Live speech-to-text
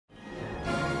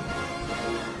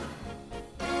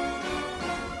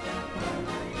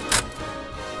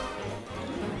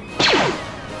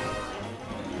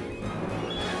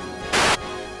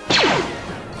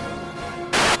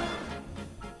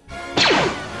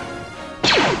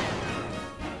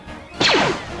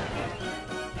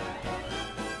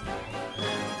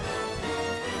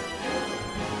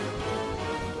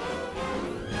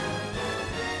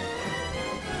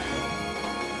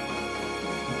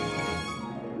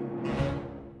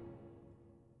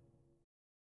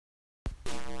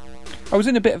I was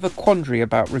in a bit of a quandary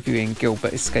about reviewing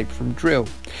Gilbert Escape from Drill.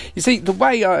 You see, the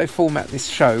way I format this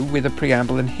show, with a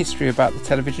preamble and history about the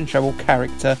television show or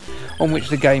character on which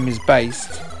the game is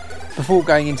based, before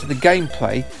going into the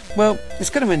gameplay, well, it's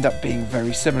going to end up being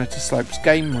very similar to Slope's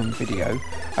Game Room video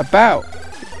about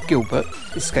Gilbert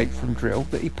Escape from Drill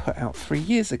that he put out 3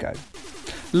 years ago.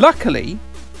 Luckily,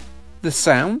 the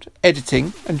sound,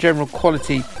 editing and general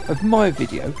quality of my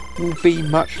video will be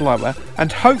much lower,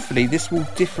 and hopefully this will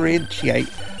differentiate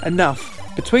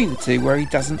enough between the two where he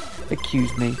doesn't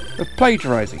accuse me of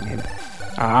plagiarising him.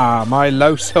 My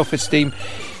low self-esteem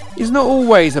is not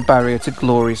always a barrier to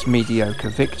glorious mediocre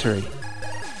victory.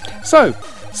 So,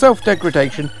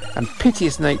 self-degradation and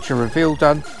piteous nature reveal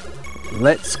done,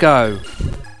 let's go.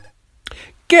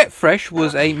 Get Fresh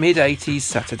was a mid-80s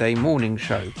Saturday morning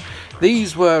show.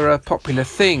 These were a popular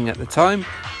thing at the time,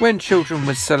 when children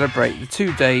would celebrate the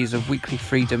 2 days of weekly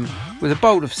freedom with a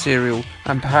bowl of cereal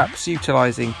and perhaps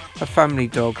utilising a family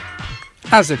dog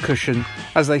as a cushion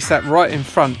as they sat right in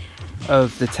front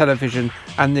of the television,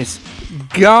 and this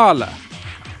gala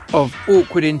of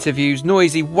awkward interviews,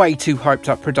 noisy, way too hyped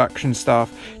up production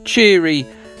staff, cheery,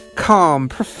 calm,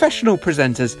 professional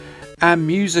presenters and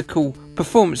musical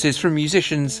performances from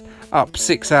musicians up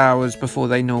 6 hours before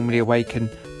they normally awaken,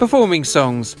 performing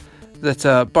songs that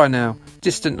are by now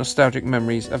distant nostalgic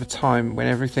memories of a time when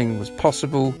everything was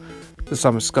possible, the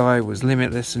summer sky was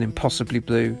limitless and impossibly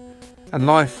blue, and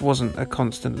life wasn't a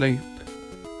constant loop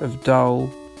of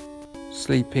dull,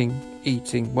 sleeping,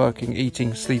 eating, working,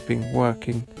 eating, sleeping,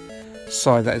 working.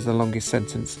 Sigh, that is the longest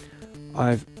sentence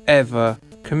I've ever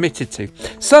committed to.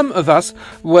 Some of us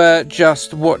were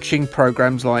just watching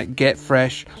programmes like Get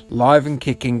Fresh, Live and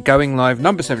Kicking, Going Live,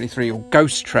 Number 73 or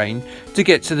Ghost Train to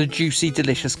get to the juicy,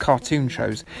 delicious cartoon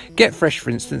shows. Get Fresh,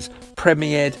 for instance,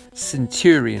 premiered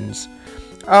Centurions.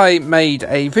 I made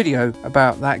a video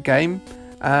about that game,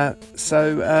 yeah,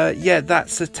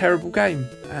 that's a terrible game,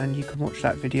 and you can watch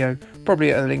that video,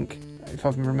 probably at a link if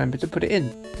I can remember to put it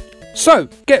in. So,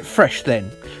 Get Fresh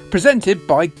then, presented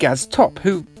by Gaz Top,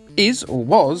 who is or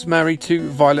was married to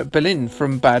Violet Berlin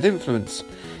from Bad Influence.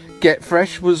 Get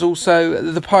Fresh was also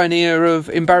the pioneer of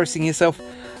embarrassing yourself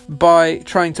by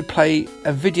trying to play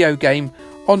a video game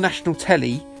on national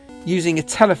telly using a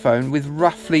telephone with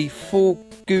roughly 4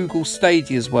 Google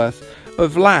Stadia's worth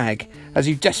of lag as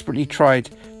you desperately tried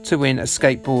to win a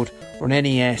skateboard or an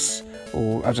NES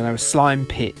or, I don't know, a slime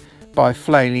pit by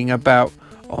flailing about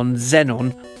on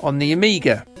Xenon on the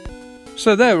Amiga.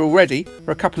 So there already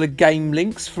are a couple of game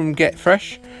links from Get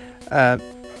Fresh.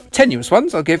 Tenuous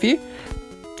ones, I'll give you.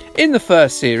 In the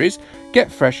first series,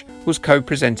 Get Fresh was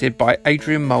co-presented by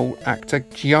Adrian Mole actor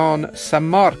Gian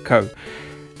Sammarco.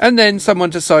 And then someone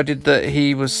decided that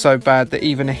he was so bad that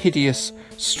even a hideous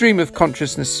stream of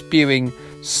consciousness spewing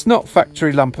snot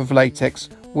factory lump of latex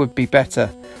would be better.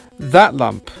 That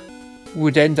lump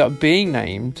would end up being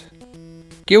named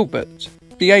Gilbert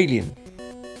the Alien.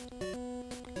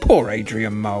 Poor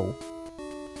Adrian Mole.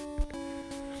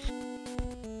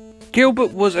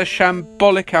 Gilbert was a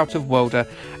shambolic out-of-worlder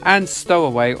and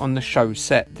stowaway on the show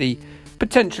set, the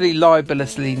potentially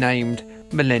libelously named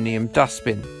Millennium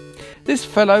Dustbin. This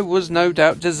fellow was no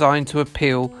doubt designed to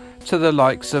appeal to the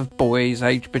likes of boys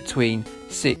aged between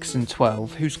 6 and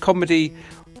 12, whose comedy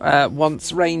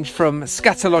once ranged from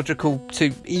scatological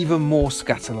to even more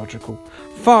scatological.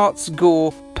 Farts,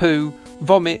 gore, poo,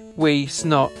 vomit, wee,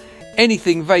 snot,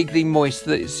 anything vaguely moist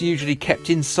that is usually kept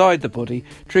inside the body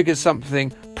triggers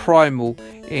something primal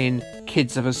in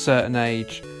kids of a certain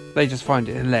age. They just find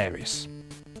it hilarious.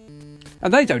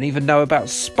 And they don't even know about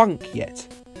spunk yet.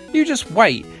 You just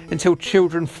wait until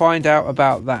children find out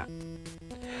about that.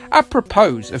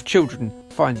 Apropos of children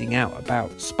finding out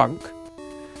about spunk,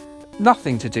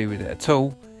 nothing to do with it at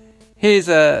all. Here's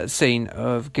a scene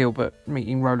of Gilbert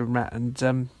meeting Roland Rat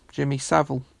and Jimmy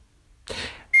Savile.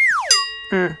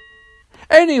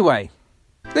 Anyway,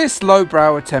 this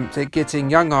lowbrow attempt at getting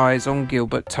young eyes on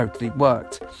Gilbert totally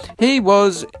worked. He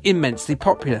was immensely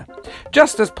popular,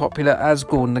 just as popular as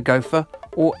Gorn the Gopher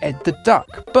or Ed the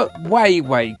Duck, but way,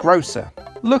 way grosser.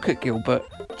 Look at Gilbert,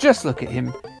 just look at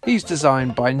him. He's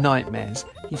designed by nightmares.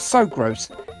 He's so gross.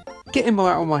 Get him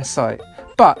out of my sight.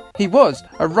 But he was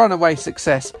a runaway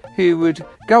success who would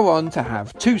go on to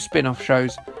have 2 spin-off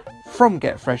shows from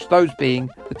Get Fresh, those being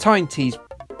the Tyne Tees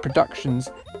Productions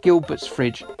Gilbert's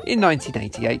Fridge in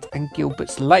 1988 and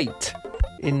Gilbert's Late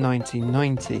in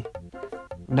 1990.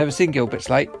 I've never seen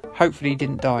Gilbert's Late. Hopefully he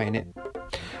didn't die in it.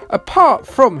 Apart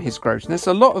from his grossness,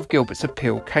 a lot of Gilbert's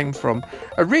appeal came from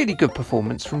a really good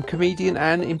performance from comedian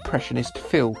and impressionist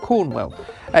Phil Cornwell,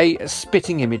 a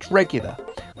Spitting Image regular.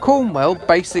 Cornwell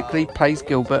basically plays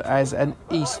Gilbert as an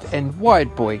East End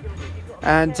wide boy,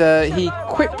 and he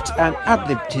quipped and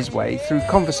ad-libbed his way through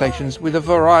conversations with a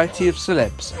variety of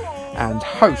celebs and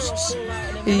hosts.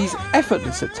 He's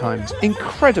effortless at times,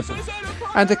 incredible,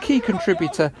 and a key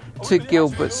contributor to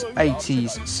Gilbert's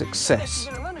 80s success.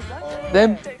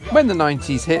 Then, when the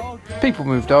 90s hit, people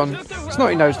moved on,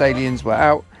 snotty-nosed aliens were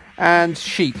out, and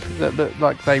sheep that looked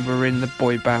like they were in the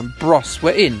boy band Bros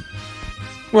were in.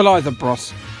 Well, either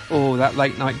Bros or that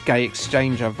late-night gay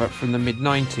exchange advert from the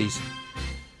mid-90s.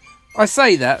 I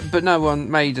say that, but no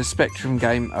one made a Spectrum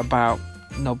game about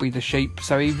Nobby the sheep,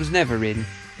 so he was never in.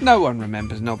 No one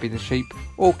remembers Nobby the sheep,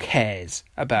 or cares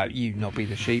about you, Nobby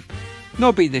the sheep.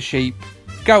 Nobby the sheep,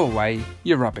 go away,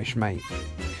 you're rubbish, mate.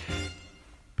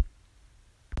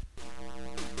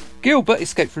 Gilbert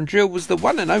Escape from Drill was the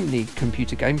one and only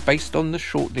computer game based on the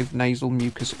short-lived nasal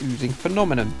mucus oozing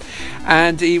phenomenon,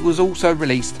 and it was also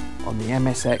released on the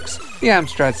MSX, the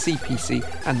Amstrad CPC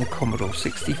and the Commodore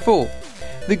 64.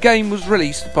 The game was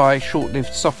released by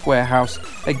short-lived software house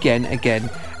Again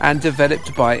and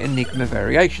developed by Enigma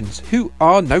Variations, who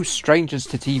are no strangers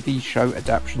to TV show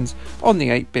adaptations on the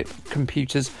 8-bit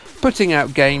computers, putting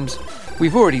out games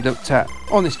we've already looked at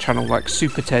on this channel like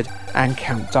Super Ted and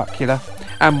Count Duckula,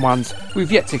 and ones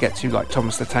we've yet to get to like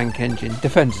Thomas the Tank Engine,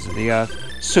 Defenders of the Earth,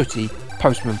 Sooty,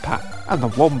 Postman Pat and the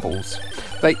Wombles.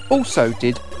 They also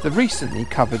did the recently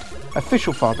covered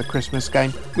Official Father Christmas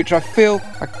game, which I feel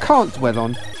I can't dwell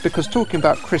on because talking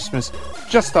about Christmas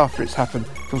just after it's happened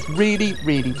feels really,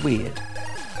 really weird.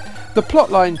 The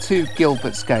plotline to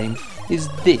Gilbert's game is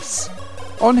this.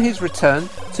 On his return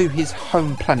to his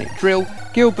home planet Drill,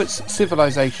 Gilbert's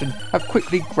civilization have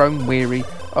quickly grown weary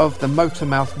of the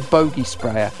motor-mouthed bogey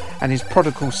sprayer and his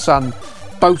prodigal son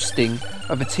boasting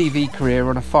of a TV career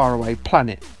on a faraway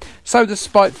planet. So the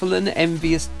spiteful and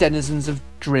envious denizens of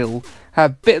Drill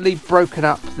have bitterly broken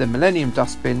up the Millennium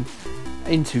Dustbin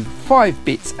into 5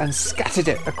 bits and scattered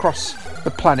it across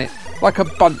the planet like a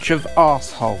bunch of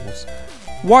arseholes.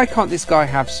 Why can't this guy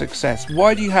have success?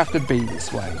 Why do you have to be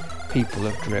this way, people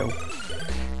of Drill?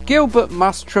 Gilbert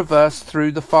must traverse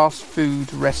through the fast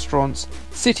food restaurants,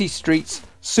 city streets,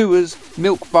 sewers,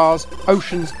 milk bars,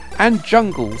 oceans and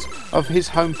jungles of his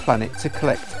home planet to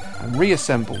collect and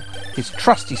reassemble his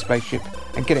trusty spaceship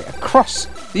and get it across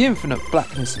the infinite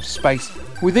blackness of space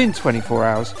within 24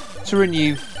 hours to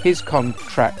renew his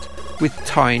contract with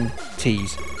Tyne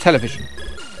Tees Television.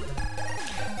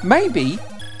 Maybe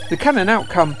the canon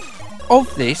outcome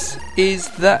of this is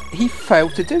that he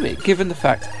failed to do it, given the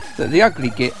fact that the ugly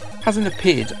git hasn't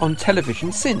appeared on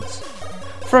television since.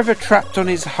 Forever trapped on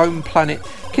his home planet,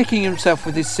 kicking himself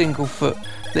with his single foot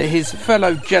that his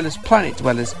fellow jealous planet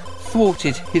dwellers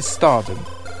thwarted his stardom.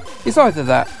 It's either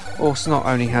that, or Snot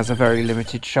only has a very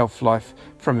limited shelf life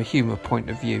from a humour point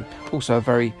of view, also a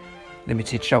very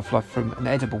limited shelf life from an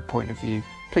edible point of view.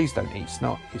 Please don't eat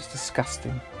Snot, it's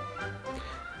disgusting.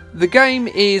 The game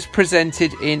is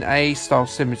presented in a style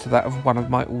similar to that of one of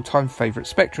my all-time favourite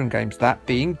Spectrum games, that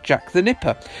being Jack the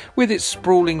Nipper, with its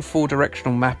sprawling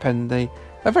 4-directional map and a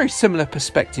very similar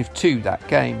perspective to that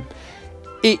game.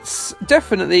 It's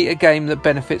definitely a game that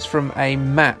benefits from a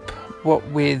map, what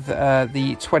with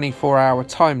the 24-hour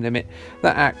time limit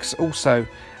that acts also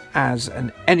as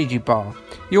an energy bar.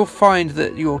 You'll find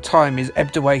that your time is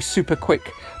ebbed away super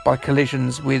quick by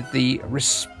collisions with the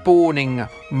respawning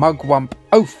mugwump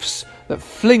oafs that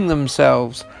fling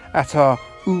themselves at our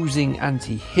oozing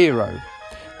anti-hero.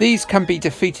 These can be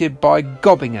defeated by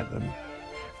gobbing at them.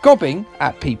 Gobbing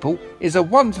at people is a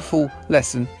wonderful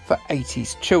lesson for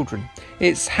 80s children.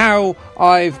 It's how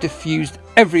I've diffused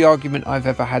every argument I've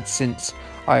ever had since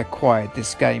I acquired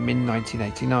this game in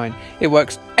 1989. It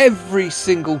works every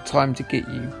single time to get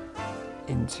you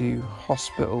into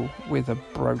hospital with a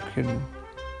broken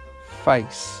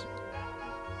face.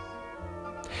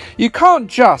 You can't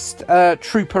just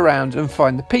troop around and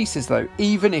find the pieces though,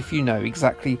 even if you know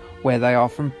exactly where they are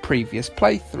from previous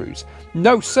playthroughs.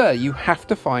 No sir, you have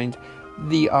to find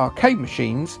the arcade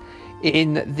machines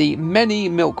in the many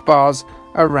milk bars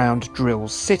around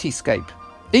Drill's cityscape.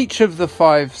 Each of the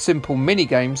 5 simple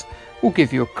mini-games will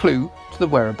give you a clue to the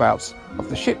whereabouts of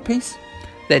the ship piece.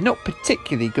 They're not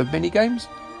particularly good mini-games,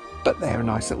 but they're a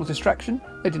nice little distraction.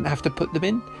 They didn't have to put them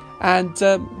in, and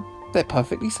they're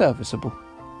perfectly serviceable.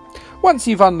 Once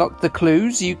you've unlocked the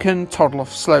clues, you can toddle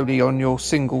off slowly on your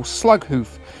single slug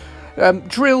hoof.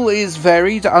 Drill is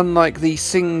varied, unlike the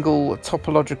single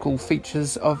topological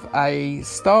features of a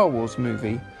Star Wars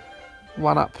movie.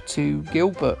 One up to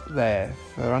Gilbert there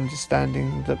for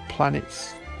understanding that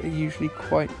planets are usually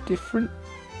quite different.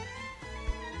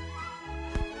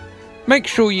 Make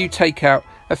sure you take out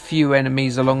a few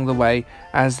enemies along the way,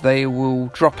 as they will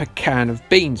drop a can of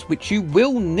beans, which you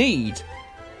will need,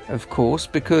 of course,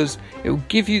 because it will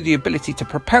give you the ability to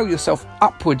propel yourself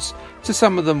upwards to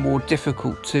some of the more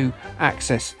difficult to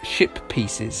access ship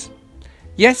pieces.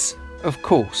 Yes, of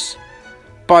course,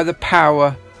 by the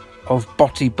power of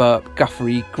botty burp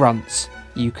guffery grunts,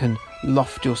 you can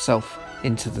loft yourself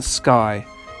into the sky.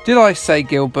 Did I say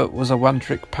Gilbert was a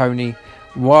one-trick pony?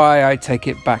 Why, I take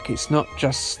it back. It's not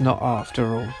just snot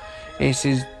after all. It's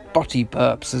his botty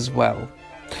burps as well.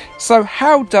 So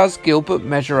how does Gilbert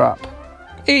measure up?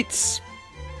 It's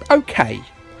okay.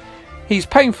 He's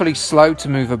painfully slow to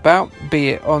move about, be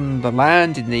it on the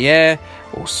land, in the air,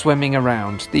 or swimming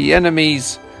around. The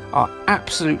enemies are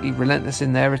absolutely relentless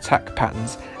in their attack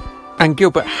patterns, and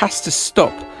Gilbert has to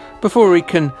stop before he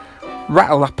can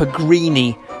rattle up a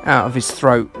greenie out of his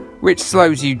throat, which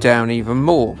slows you down even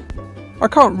more. I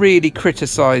can't really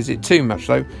criticise it too much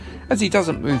though, as he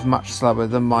doesn't move much slower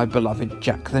than my beloved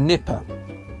Jack the Nipper.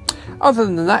 Other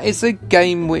than that, it's a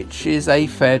game which is a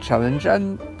fair challenge,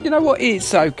 and you know what,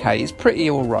 it's okay, it's pretty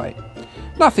alright.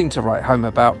 Nothing to write home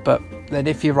about, but then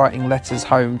if you're writing letters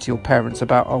home to your parents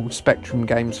about old Spectrum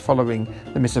games following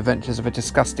the misadventures of a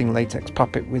disgusting latex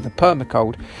puppet with a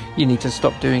permacold, you need to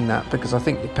stop doing that, because I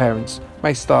think your parents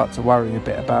may start to worry a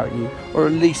bit about you, or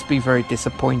at least be very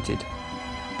disappointed.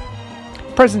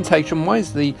 Presentation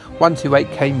wise, the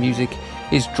 128K music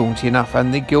is jaunty enough,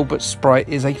 and the Gilbert sprite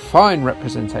is a fine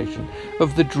representation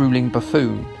of the drooling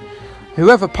buffoon.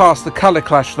 Whoever passed the colour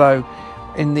clash though,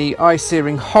 in the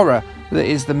eye-searing horror that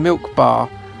is the milk bar,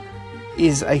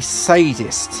 is a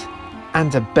sadist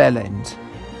and a bellend.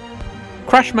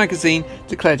 Crash Magazine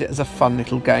declared it as a fun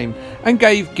little game and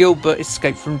gave Gilbert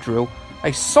Escape from Drill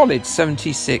a solid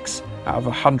 76 out of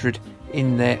 100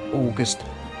 in their August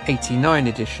 89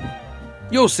 edition.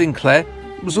 Your Sinclair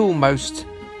was almost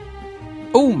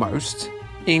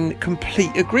in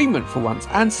complete agreement for once,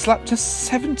 and slapped a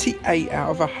 78 out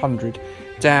of 100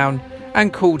 down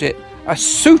and called it a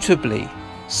suitably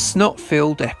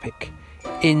snot-filled epic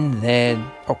in their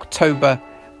October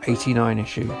 89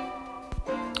 issue.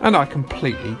 And I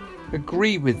completely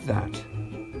agree with that.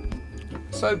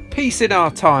 So peace in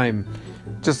our time,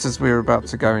 just as we're about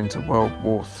to go into World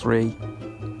War III.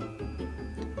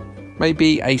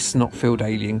 Maybe a snot-filled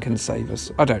alien can save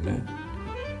us. I don't know.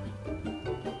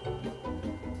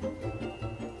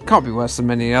 Can't be worse than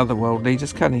many other world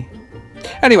leaders, can he?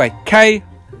 Anyway, Kay,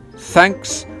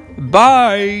 thanks.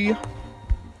 Bye.